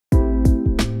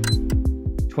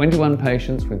21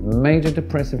 patients with major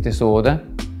depressive disorder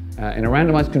in a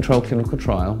randomized controlled clinical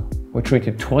trial were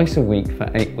treated twice a week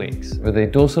for 8 weeks with a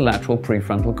dorsolateral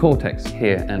prefrontal cortex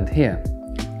here and here.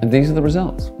 And these are the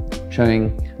results,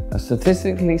 showing a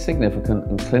statistically significant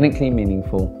and clinically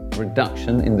meaningful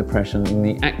reduction in depression in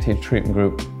the active treatment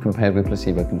group compared with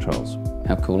placebo controls.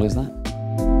 How cool is that?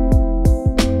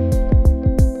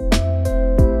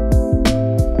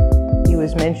 He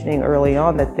was mentioning early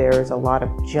on that there's a lot of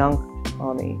junk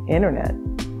on the internet.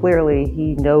 Clearly,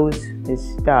 he knows his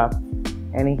stuff,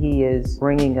 and he is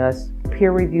bringing us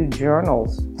peer-reviewed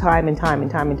journals time and time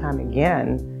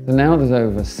again. So now there's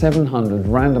over 700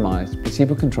 randomized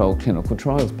placebo-controlled clinical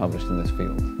trials published in this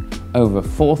field, over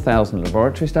 4,000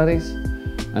 laboratory studies,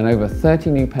 and over 30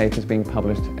 new papers being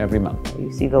published every month.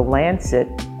 You see the Lancet,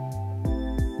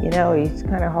 you know, it's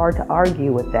kind of hard to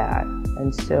argue with that.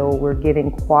 And so we're getting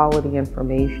quality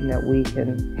information that we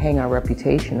can hang our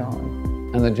reputation on.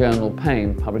 And the journal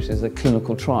Pain publishes a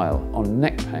clinical trial on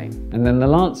neck pain. And then the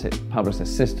Lancet published a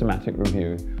systematic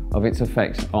review of its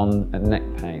effects on neck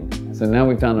pain. So now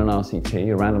we've done an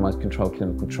RCT, a randomized controlled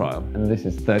clinical trial, and this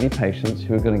is 30 patients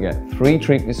who are going to get 3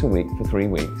 treatments a week for 3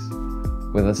 weeks,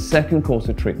 with a second course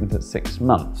of treatment at 6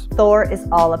 months. THOR is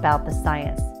all about the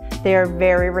science. They are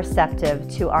very receptive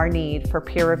to our need for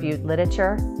peer-reviewed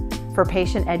literature, for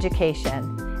patient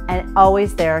education, and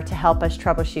always there to help us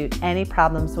troubleshoot any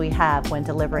problems we have when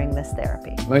delivering this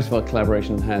therapy. Most of our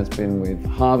collaboration has been with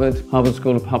Harvard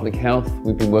School of Public Health.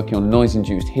 We've been working on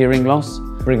noise-induced hearing loss.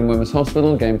 Brigham and Women's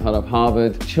Hospital, again part of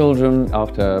Harvard. Children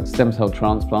after stem cell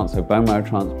transplants, so bone marrow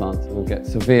transplants, will get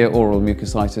severe oral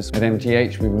mucositis. At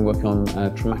MGH, we've been working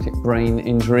on traumatic brain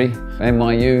injury. At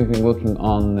NYU, we've been working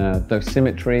on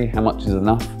dosimetry, how much is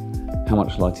enough, how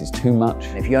much light is too much.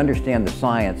 If you understand the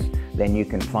science, then you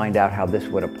can find out how this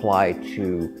would apply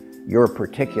to your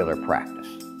particular practice.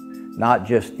 Not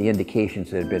just the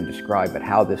indications that have been described, but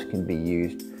how this can be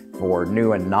used for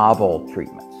new and novel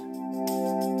treatments.